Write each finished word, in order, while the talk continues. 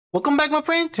Welcome back, my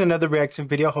friend, to another reaction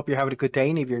video. I hope you're having a good day,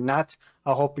 and if you're not,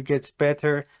 I hope it gets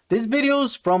better. This video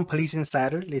is from Police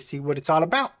Insider. Let's see what it's all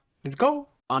about. Let's go.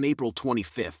 On April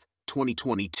 25th,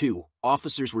 2022,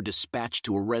 officers were dispatched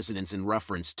to a residence in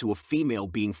reference to a female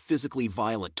being physically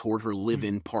violent toward her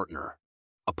live-in partner.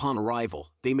 Upon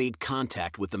arrival, they made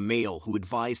contact with the male who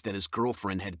advised that his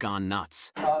girlfriend had gone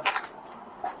nuts.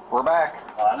 We're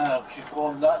back. I know, she's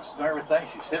going nuts and everything.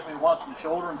 She's hit me once in the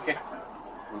shoulder and kicked me.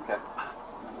 Okay.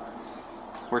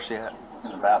 Where's she at?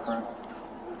 In the bathroom.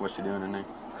 What's she doing in there?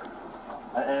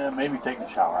 Maybe taking a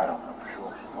shower, I don't know for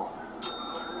sure.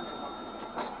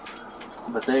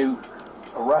 But they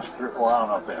arrested her, well, I don't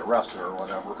know if they arrested her or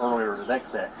whatever, earlier today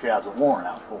because she has a warrant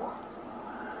out for her.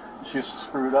 And she was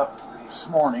screwed up this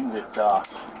morning that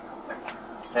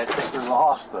had to take her to the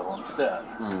hospital instead.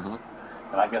 And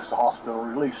I guess the hospital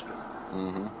released her.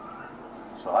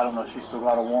 So I don't know if she's still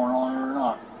got a warrant on her or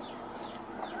not.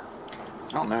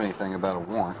 I don't know anything about a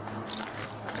warrant.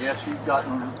 Yeah, she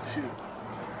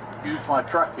used my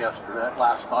truck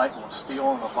last night and was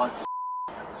stealing a bunch of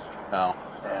Oh.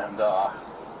 and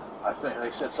I think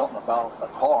they said something about a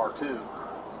car too.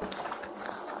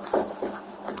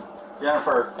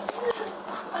 Jennifer.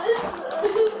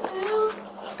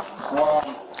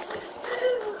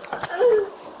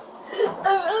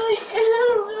 I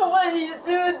don't know what he's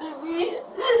doing to me.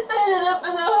 I ended up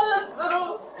in the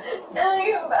hospital and I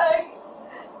come back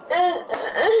and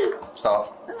Stop.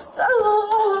 stop.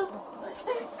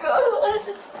 God.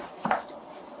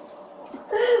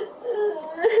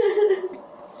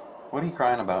 What are you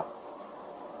crying about?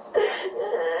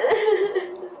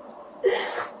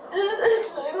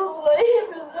 My whole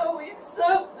life has always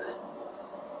suffered.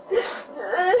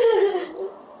 I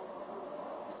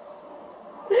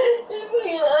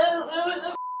don't know what the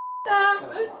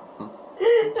happened.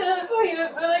 I feel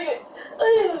like I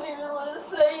don't even want to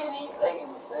say anything.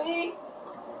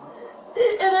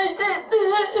 And I didn't.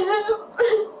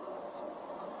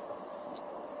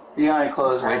 You got any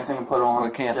clothes or anything to put on?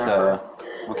 We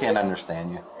can't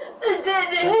understand you. I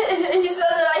didn't hit him. He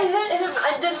said that I hit him.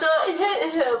 I did not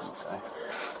hit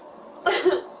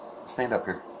him. Stand up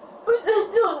here.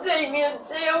 Don't take me to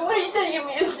jail. What are you taking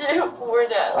me to jail for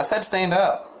now? I said stand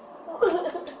up.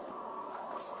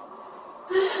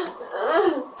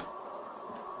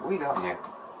 What you got in there?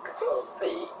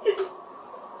 Coffee.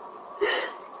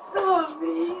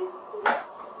 Coffee.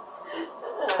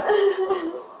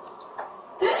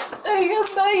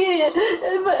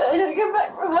 I come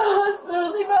back from the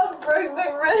hospital. They about broke my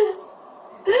wrist.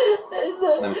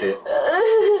 Let me see it.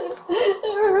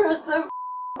 It hurt so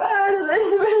bad. And I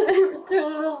swear they were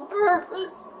doing it on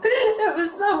purpose. It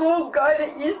was some old guy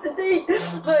that used to date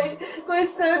my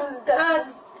son's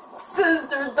dad's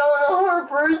sister, Donna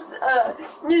Harper,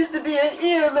 used to be an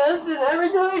EMS, and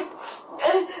every time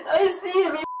I see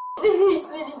him, he hates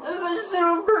me. He does that shit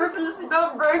on purpose. He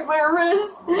about broke my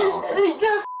wrist, and he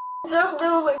kept jumping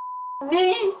on my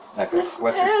knee. Okay.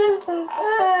 What's your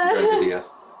videos?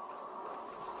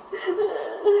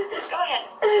 Go ahead.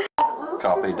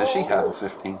 Copy. Does she have a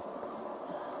 15?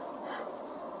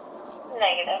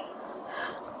 Negative.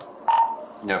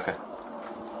 Yeah, okay.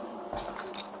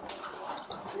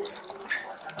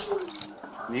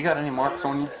 You got any marks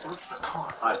on you?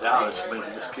 I doubt it. She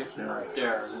just kicked me right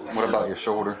there. What about your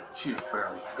shoulder? She was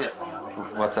barely hit me. I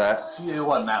mean, What's that? it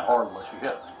wasn't that hard when she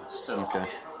hit me, but still. Okay.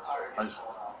 I just,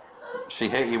 She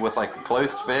hit you with like a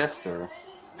closed fist or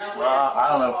well, I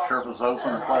don't know for sure if it was open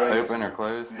or closed. open or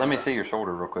closed? Let me see your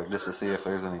shoulder real quick just to see if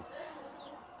there's any.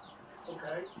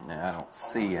 Yeah, I don't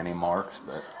see any marks,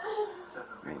 but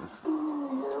I mean,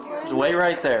 Just wait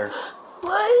right there.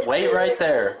 What? Wait right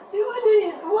there.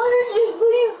 Why are you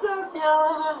please stop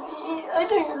yelling at me? I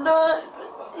know you're not,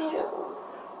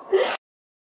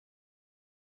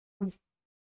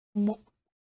 but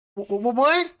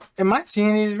What? Am I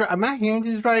seeing this right? Am I hearing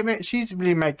this right, man? She's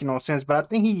really making no sense, but I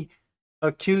think he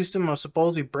accused him of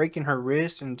supposedly breaking her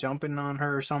wrist and jumping on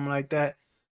her or something like that.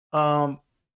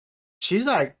 She's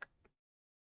like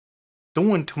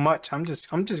doing too much. I'm just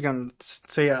gonna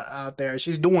say it out there.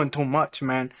 She's doing too much,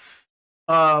 man.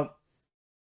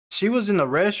 She was in the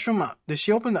restroom. Did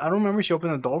she open? I don't remember. She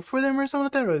opened the door for them or something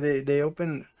like that, or they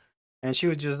opened, and she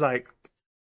was just like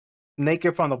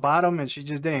naked from the bottom, and she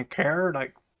just didn't care.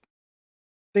 Like,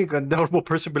 I think a normal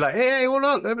person would be like, "Hey, hold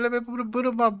up, let me put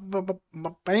up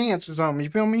my pants or something." You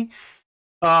feel me?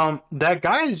 That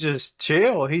guy is just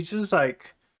chill. He's just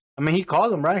like, I mean, he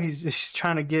called him, right? He's just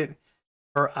trying to get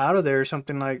her out of there or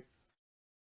something like.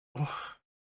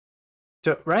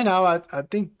 So right now, I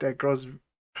think that girl's.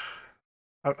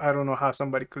 I don't know how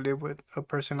somebody could live with a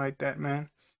person like that, man.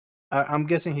 I'm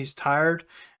guessing he's tired.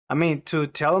 I mean, to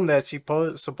tell him that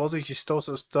supposedly she stole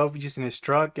some stuff using his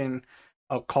truck and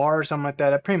a car or something like that,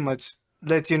 that pretty much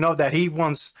lets you know that he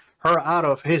wants her out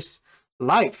of his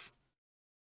life.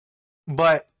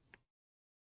 But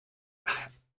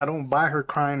I don't buy her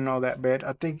crying and all that bad.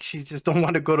 I think she just don't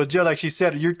want to go to jail. Like she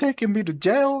said, you're taking me to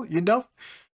jail, you know?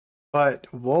 But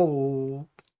whoa.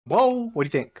 What do you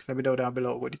think? Let me know down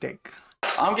below. What do you think?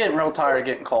 I'm getting real tired of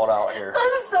getting called out here.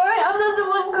 I'm sorry, I'm not the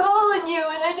one calling you,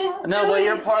 and I didn't. No, but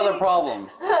you're part of the problem.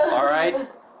 All right.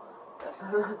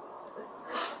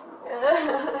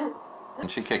 And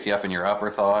she kicked you up in your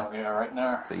upper thigh? Yeah, right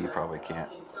there. So you probably can't.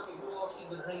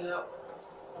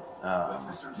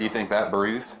 Do you think that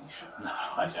bruised? No,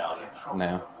 I doubt it.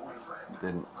 No.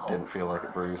 Didn't feel like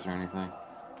it bruised or anything.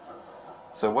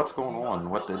 So what's going on?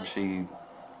 What did she...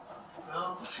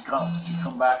 She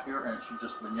come back here and she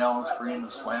just been yelling, screaming,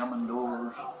 slamming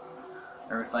doors,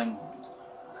 everything,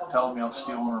 telling me I'm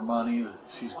stealing her money.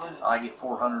 That I get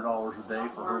 $400 a day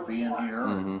for her being here.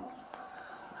 Mm-hmm.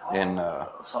 And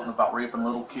something about raping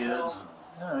little kids.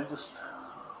 Yeah, it just.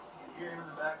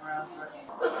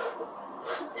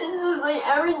 It's just like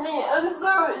everything. I'm so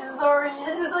sorry.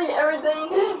 It's just like everything.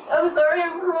 I'm sorry.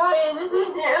 I'm crying. The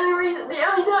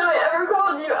only time I ever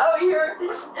called you out here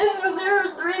is when there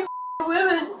were 3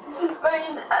 women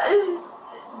fucking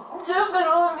jumping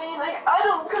on me. Like, I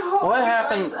don't call. What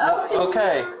happened?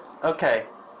 Okay.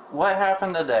 What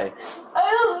happened today?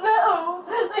 I don't know.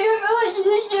 Like, I feel like he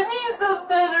gave me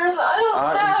something or something. I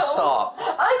don't know. Stop.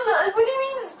 I'm not. What do you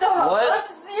mean stop? What?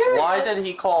 I'm serious. Why did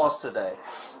he call us today?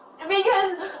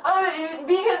 Because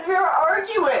we were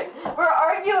arguing.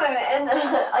 And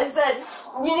I said,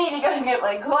 you need to go get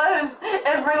my clothes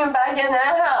and bring them back in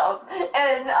that house.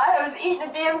 And I was eating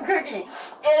a damn cookie.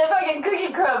 And a fucking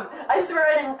cookie crumb. I swear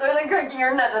I didn't throw the cookie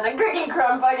or nothing. A cookie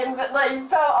crumb fucking like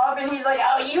fell off and he's like,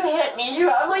 oh, you hit me.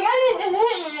 I'm like, I didn't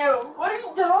hit you. What are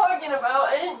you talking about?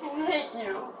 I didn't hit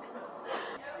you.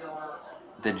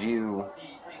 Did you...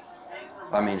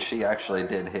 I mean, she actually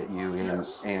did hit you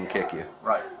and kick you.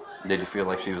 Right. Did you feel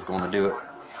like she was going to do it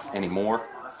anymore?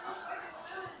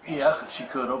 Yeah, she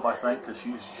could have, I think,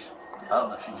 because I don't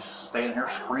know, she's standing here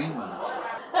screaming. He's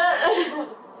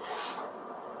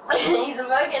a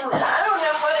fucking, I don't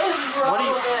know what his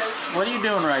problem is. What are you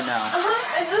doing right now?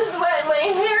 I just wet my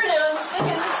hair down,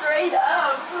 sticking straight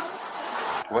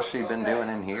up. What's she been doing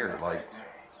in here? Like,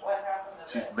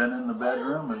 she's been in the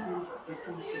bedroom and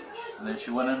then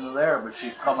she went into there, but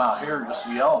she's come out here just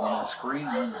yelling and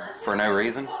screaming. for no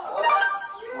reason?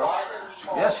 Well,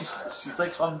 yeah, she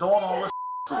thinks I'm doing all this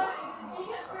to her.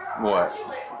 What?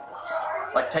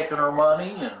 Like taking her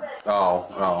money and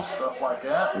Oh. stuff like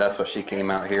that. That's what she came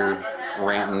out here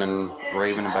ranting and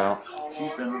raving about?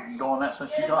 She's been doing that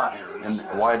since she got here. And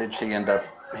why did she end up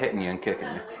hitting you and kicking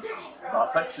you? I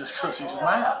think just because she's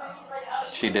mad.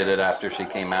 She did it after she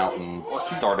came out and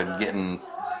started getting...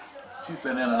 She's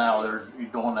been in and out of there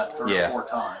doing that 3 or 4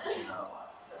 times, you know.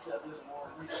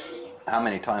 How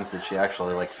many times did she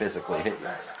actually, like, physically hit you?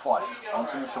 Twice.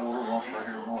 Once in the shoulder, once right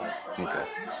here in the leg. Okay.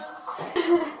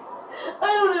 I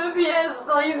don't know if he has,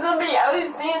 like, somebody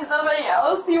else seeing somebody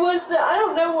else he wants to, I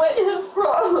don't know what his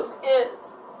problem is.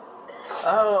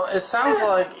 Oh, it sounds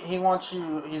like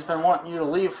he's been wanting you to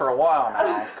leave for a while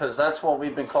now, because that's what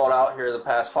we've been called out here the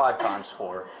past 5 times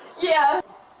for. Yeah.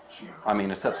 I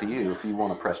mean, it's up to you if you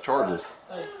want to press charges.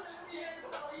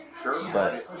 Sure.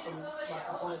 But...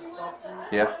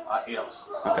 Yeah? Yes.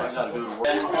 Okay.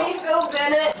 Hey, Bill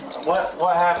Bennett.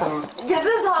 What happened? Because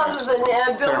this house is in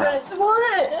there, Bill Bennett.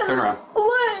 What? Turn around.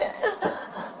 What?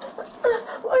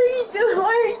 What are you doing?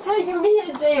 Why are you taking me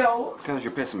to jail? Because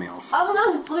you're pissing me off. I'm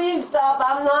not. Please stop.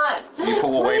 I'm not. You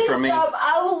pull away Please from me. Stop.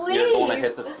 I will leave.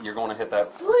 You're going to hit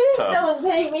that Please tub. don't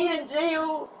take me to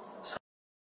jail.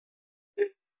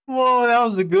 Whoa, that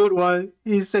was a good one.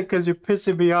 He said, because you're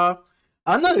pissing me off.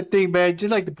 Another thing, man,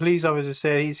 just like the police officer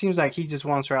said, he seems like he just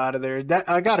wants her out of there. That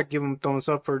I gotta give him thumbs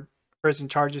up for pressing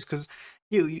charges, because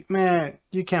man,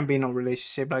 you can't be in no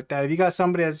relationship like that. If you got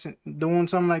somebody that's doing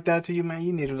something like that to you, man,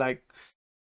 you need to, like,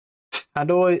 I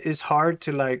know it's hard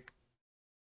to, like,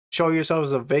 show yourself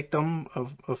as a victim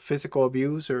of physical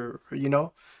abuse, or you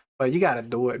know, but you gotta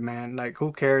do it, man. Like,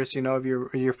 who cares, you know, if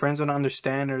your friends don't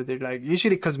understand, or they're like,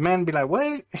 usually, because men be like,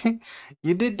 wait,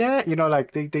 you did that, you know,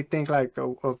 like they think like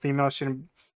a female shouldn't,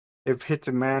 if hits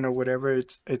a man or whatever,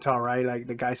 it's all right, like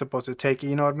the guy's supposed to take it,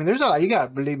 you know what I mean? There's a lot, you gotta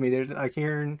believe me, there's like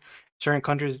here in certain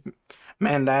countries,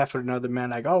 men laugh at another man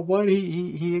like, oh, what,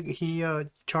 he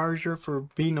charged her for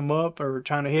beating him up or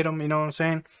trying to hit him, you know what I'm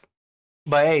saying?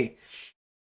 But hey,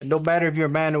 no matter if you're a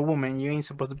man or woman, you ain't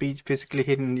supposed to be physically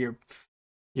hitting your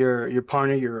your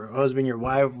partner, your husband, your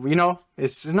wife. You know,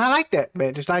 it's not like that,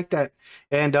 man. It's like that,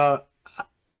 and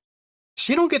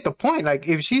she don't get the point. Like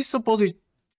if she's supposedly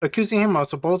accusing him of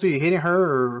supposedly hitting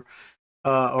her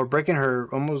or breaking her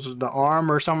almost the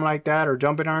arm or something like that, or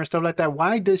jumping on her and stuff like that,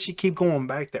 why does she keep going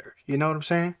back there? You know what I'm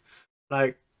saying?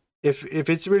 Like if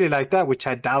it's really like that, which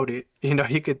I doubt it, you know,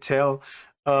 you could tell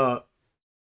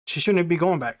she shouldn't be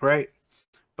going back, right?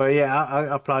 But yeah,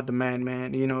 I applaud the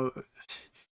man. You know,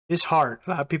 it's hard. A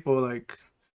lot of people like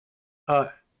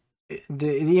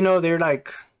you know, they're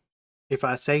like, if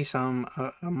I say something,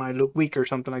 I might look weak or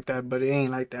something like that, but it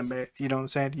ain't like that, man. You know what I'm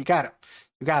saying? You gotta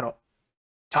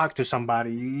talk to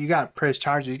somebody. You gotta press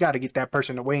charges. You gotta get that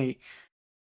person away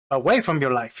from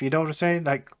your life. You know what I'm saying?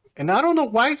 Like, and I don't know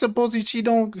why supposedly she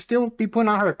don't still be putting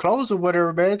on her clothes or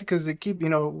whatever, man, because they keep, you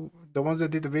know, the ones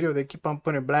that did the video, they keep on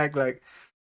putting black, like,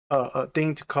 a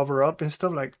thing to cover up and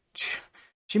stuff. Like,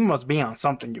 she must be on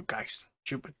something, you guys.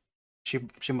 She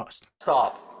must.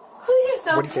 Stop. Please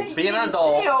don't take me Be an to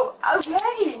adult. jail.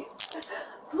 Okay.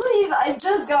 Please, I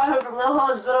just got home from the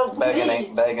hospital. Please.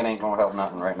 Begging ain't gonna help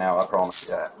nothing right now. I promise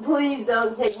you that. Please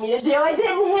don't take me to jail. I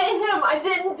didn't hit him. I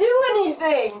didn't do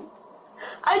anything.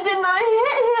 I did not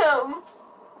hit him.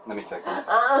 Let me check this.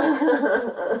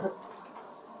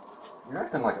 You're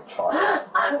acting like a child.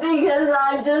 Because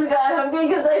I just got home.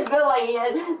 Because I feel like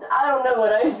I don't know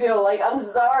what I feel like. I'm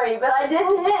sorry, but I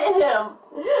didn't hit him.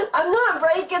 I'm not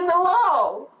breaking the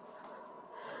law.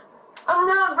 I'm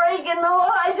not breaking the law.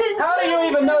 I didn't. How do you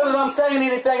even know that I'm saying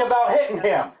anything about hitting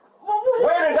him?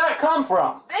 Where did that come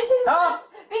from?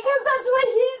 Because that's what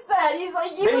he said. He's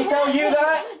like, you did he tell you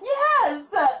that?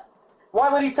 Yes. Why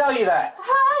would he tell you that?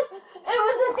 Huh? It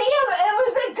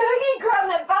was a cookie crumb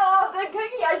that fell off the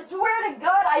cookie. I swear to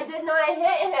God, I did not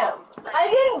hit him. I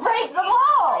didn't break the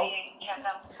law.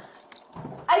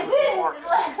 I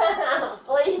didn't.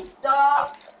 Please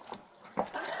stop.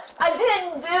 I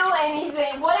didn't do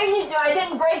anything. What are you doing? I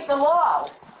didn't break the law.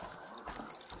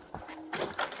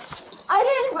 I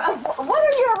didn't. What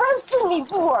are you arresting me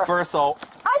for? For assault.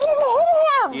 I didn't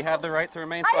hit him. You have the right to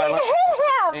remain I silent. didn't hit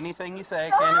him. Anything you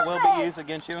say can and will be used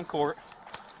against you in court.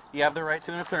 You have the right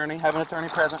to an attorney. Have an attorney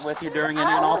present with you during any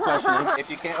and all questioning. If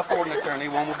you can't afford an attorney,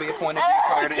 one will be appointed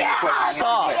prior to any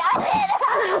questioning.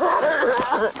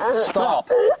 Stop.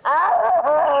 Stop.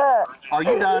 Are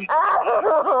you done?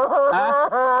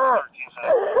 Huh?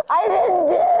 I didn't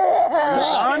do it.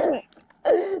 Done?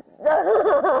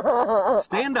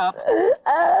 Stand up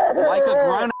like a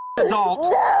grown adult. No,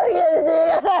 you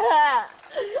see.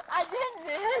 I didn't.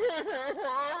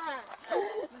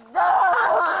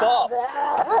 Stop. Stop.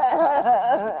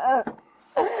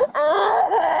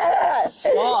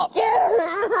 Stop.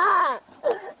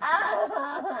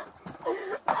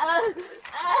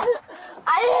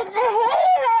 I didn't hit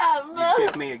him. You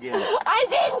kicked me again. I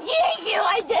didn't kick you.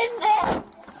 I didn't.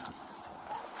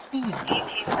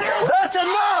 That's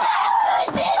enough!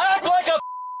 Act like a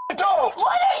adult!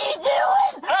 What are you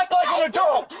doing? Act like an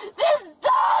adult! This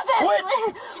stop it. Quit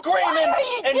screaming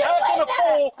and acting a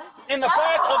fool in the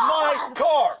back of my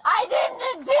car! I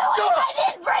didn't do Stop. it. I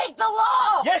didn't break the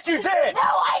law. Yes, you did! No,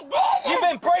 I didn't. You've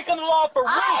been breaking the law for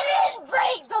weeks! I didn't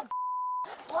break the.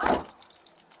 What?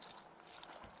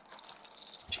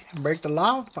 She didn't break the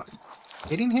law by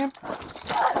hitting him.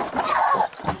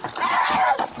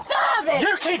 Stop it.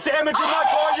 You keep damaging my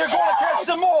car, you're going to catch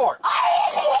some more! I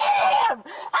didn't hit him.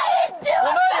 I didn't do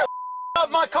Well, it. now you're up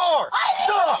my car!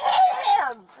 Stop! I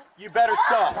didn't hit him. You better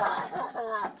stop.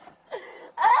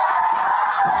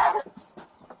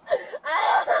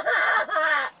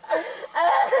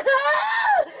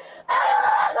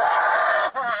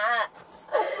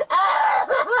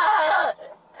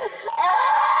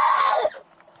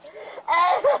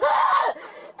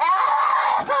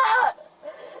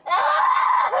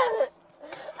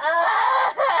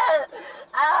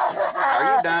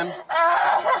 Are you done?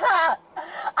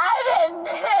 I didn't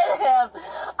hit him.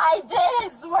 I did. I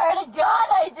swear to God,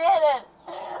 I didn't.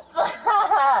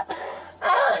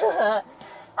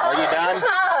 Are you done?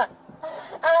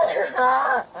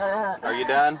 Are you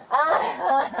done?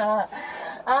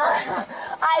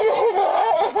 I didn't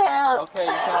hit him. Okay,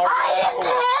 you can I didn't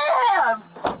hit him.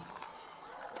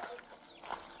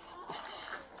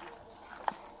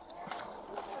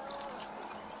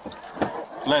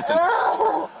 Listen,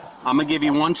 I'm gonna give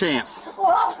you one chance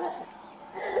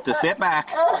to sit back.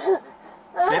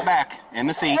 Sit back in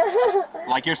the seat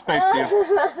like you're supposed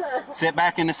to. Sit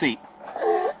back in the seat.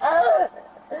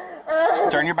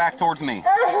 Turn your back towards me.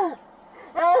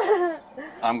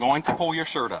 I'm going to pull your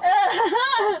shirt up.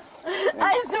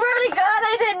 I swear to God,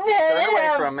 I didn't hit Turn away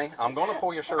him. from me. I'm going to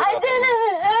pull your shirt I up.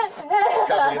 didn't.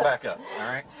 Cover your back up, all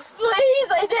right?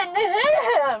 Please, I I didn't hit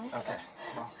him. Okay.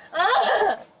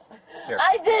 Here.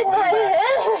 I did not hit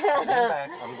him. Lean back.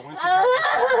 I'm going to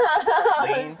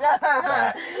lean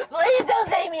back. Please don't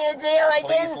take me to jail.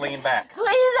 Please lean back.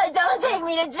 Please don't take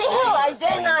me to jail. I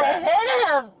did not hit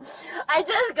him. I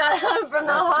just got home from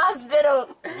the hospital.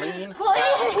 Lean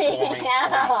Please.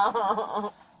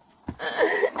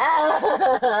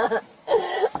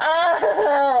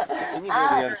 Can you go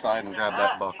to the other side and grab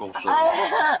that buckle? So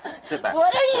sit back.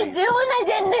 What are you doing? I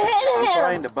didn't hit him. I'm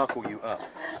trying to buckle you up.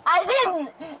 I didn't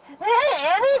hit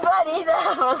anybody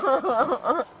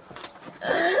though.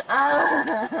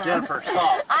 Jennifer,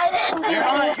 stop. I didn't hit him.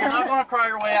 You're not going to cry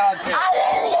your way out of jail. I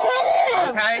didn't hit him.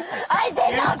 Okay? I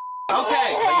did not hit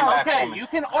him. Okay, you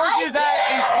can argue that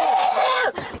in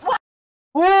court.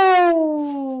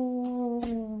 Woo!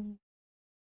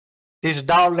 This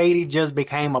dog lady just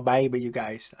became a baby, you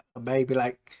guys. A baby,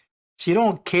 like, she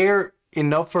don't care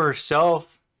enough for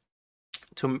herself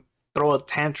to throw a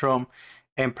tantrum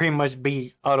and pretty much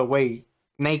be out of the way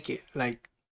naked.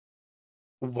 Like,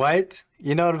 what?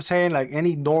 You know what I'm saying? Like,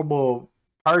 any normal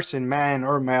person, man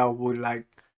or male, would, like,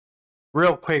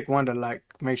 real quick want to, like,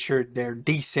 make sure they're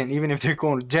decent, even if they're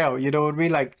going to jail. You know what I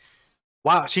mean? Like,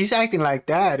 wow, she's acting like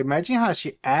that. Imagine how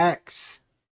she acts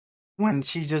when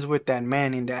she's just with that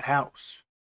man in that house.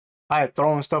 Probably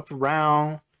throwing stuff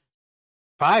around.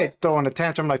 Probably throwing a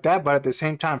tantrum like that, but at the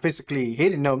same time physically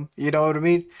hitting them. You know what I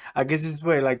mean? I guess it's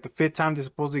way like the 5th time they're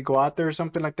supposed to go out there or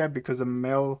something like that because the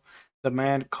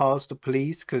man calls the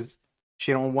police because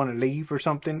she don't want to leave or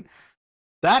something.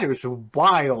 That is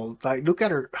wild. Like, look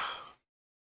at her.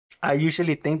 I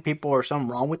usually think people are something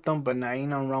wrong with them, but nah, ain't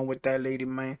nothing wrong with that lady,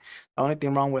 man. The only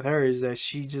thing wrong with her is that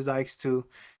she just likes to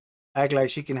act like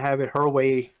she can have it her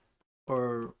way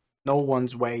or no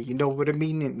one's way. You know what I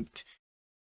mean?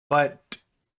 But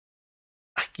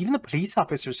like, even the police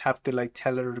officers have to like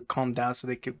tell her to calm down so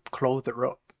they could clothe her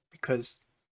up because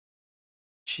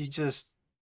she just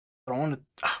throwing a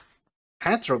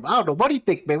tantrum. I don't know. What do you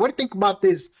think, man? What do you think about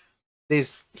this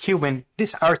human,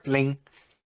 this earthling?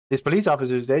 These police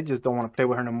officers, they just don't want to play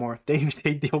with her no more. They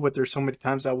deal with her so many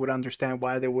times. I would understand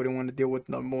why they wouldn't want to deal with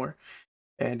no more.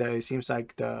 And it seems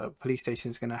like the police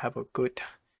station is gonna have a good,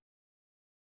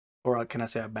 or can I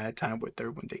say a bad time with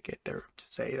her when they get there, to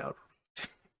say it out.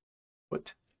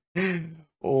 But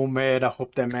oh man, I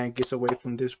hope that man gets away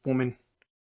from this woman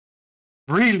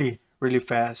really, really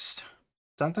fast.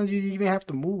 Sometimes you even have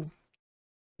to move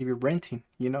if you're renting,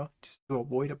 you know, just to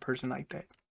avoid a person like that.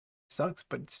 It sucks,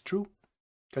 but it's true.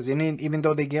 Because even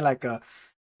though they get like a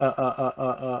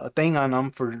thing on them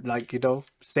for, like, you know,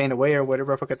 staying away or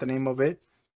whatever, I forgot the name of it.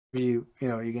 You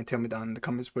know, you can tell me down in the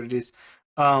comments what it is.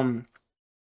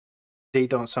 They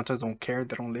sometimes don't care.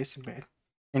 They don't listen, man.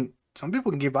 And some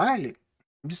people can get violent.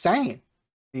 I'm just saying,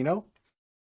 you know.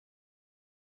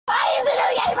 Why is it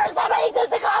okay for somebody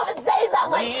just to come and say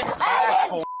something? I didn't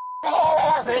hit him.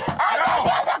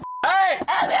 Hey!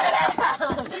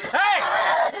 Hey!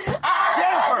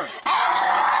 Jennifer!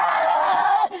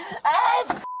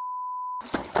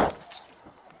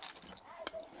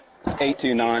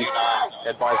 829.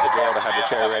 Advise the jail to have the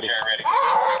chair ready.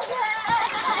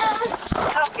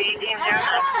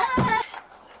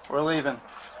 We're leaving.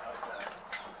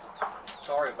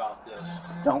 Sorry about this.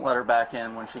 Don't let her back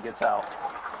in when she gets out.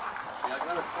 Yeah, I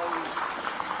gotta tell you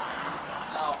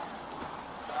now.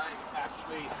 I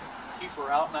actually keep her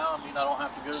out now. I mean, I don't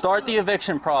have to go. Start the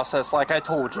eviction process like I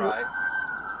told you. Right.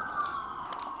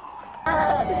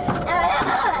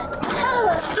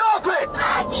 Stop it!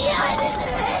 I didn't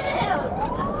hit him.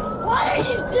 What are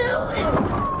you doing?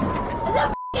 What the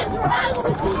f is wrong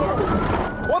with you?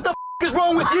 What the f is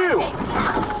wrong with you?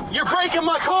 You're breaking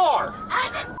my car!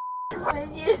 I'm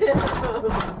with you.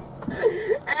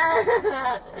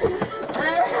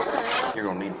 You're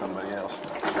gonna need somebody else.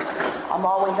 I'm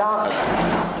always on.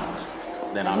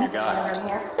 Then I'm your guy.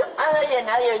 I know you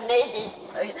know you're naked,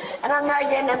 and I'm not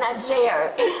getting in that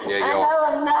chair. Yeah, you I know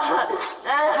I'm not.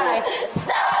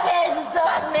 Stop it!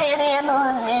 Stop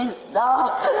manhandling me!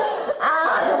 Stop!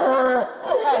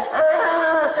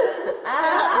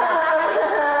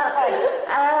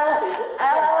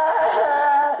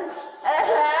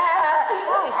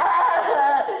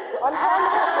 I'm trying to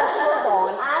put my shirt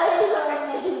on. I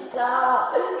need to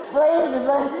stop.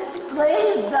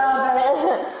 Please stop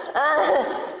it.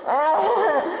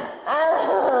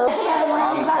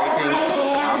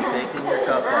 I'm taking your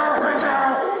cuffs off right now.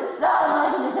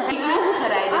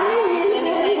 Today, did you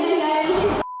use anything?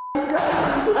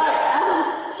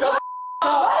 Shut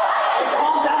up!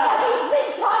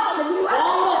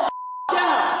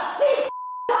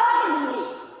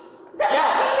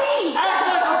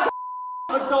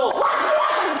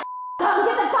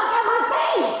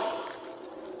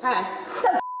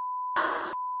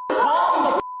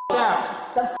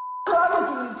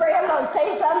 afraid I'm gonna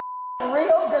say something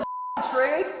real, the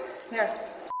truth? Here.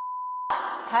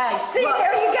 Hey. See, look,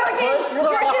 there you go again.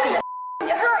 You're doing it.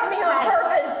 You hurt me on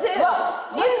purpose, too.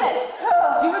 Look, listen.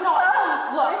 Do not,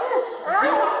 look, do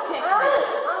not kick me.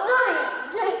 I'm not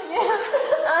gonna kick you.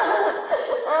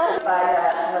 Fire,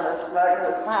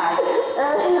 motherfucker.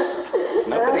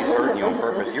 Nobody's hurting you on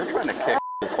purpose. You're trying to kick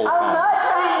this whole I'm time. not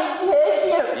trying to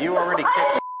kick you. You already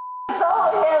kicked me. I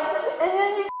saw him, and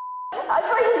then you, I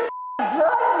thought you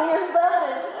drugged me or something.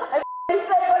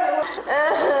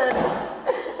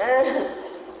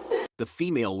 The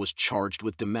female was charged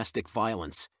with domestic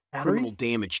violence, criminal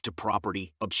damage to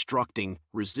property, obstructing,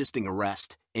 resisting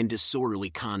arrest, and disorderly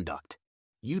conduct.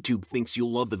 YouTube thinks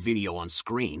you'll love the video on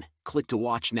screen. Click to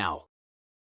watch now.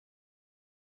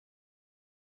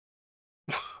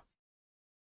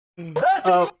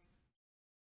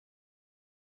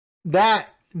 That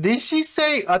did she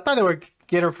say? I thought they would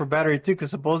get her for battery too, because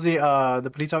supposedly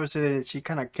the police officer said that she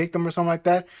kind of kicked him or something like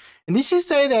that. And did she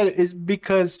say that it's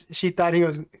because she thought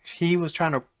he was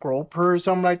trying to grope her or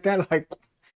something like that? Like,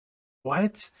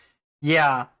 what?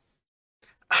 Yeah,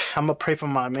 I'm gonna pray for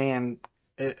my man,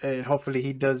 and hopefully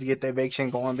he does get the eviction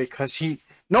going, because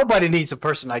nobody needs a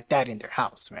person like that in their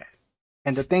house, man.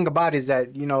 And the thing about it is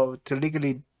that, you know, to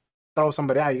legally throw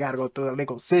somebody out, you gotta go through the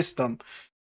legal system,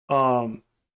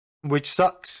 which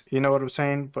sucks. You know what I'm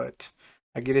saying? But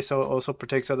I get it. Also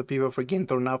protects other people for getting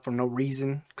thrown out for no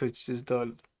reason, because just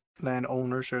the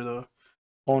landowners or the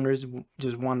owners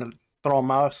just want to throw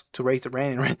them out to raise the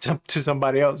rent and rent them to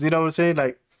somebody else. You know what I'm saying?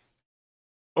 Like,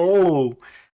 oh,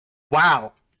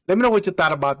 wow. Let me know what you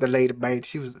thought about the lady, man.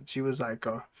 She was like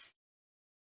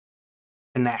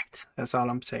an act. That's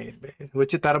all I'm saying, man.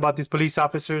 What you thought about these police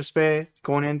officers, man?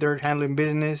 Going in there, handling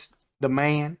business, the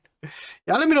man.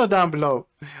 Y'all let me know down below.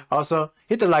 Also,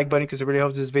 hit the like button, because it really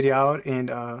helps this video out, and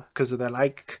because of that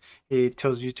like, it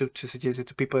tells YouTube to suggest it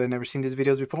to people that never seen these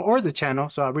videos before, or the channel.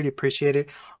 So I really appreciate it.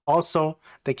 Also,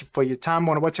 thank you for your time.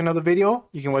 Want to watch another video?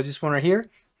 You can watch this one right here,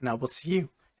 and I will see you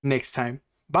next time.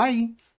 Bye.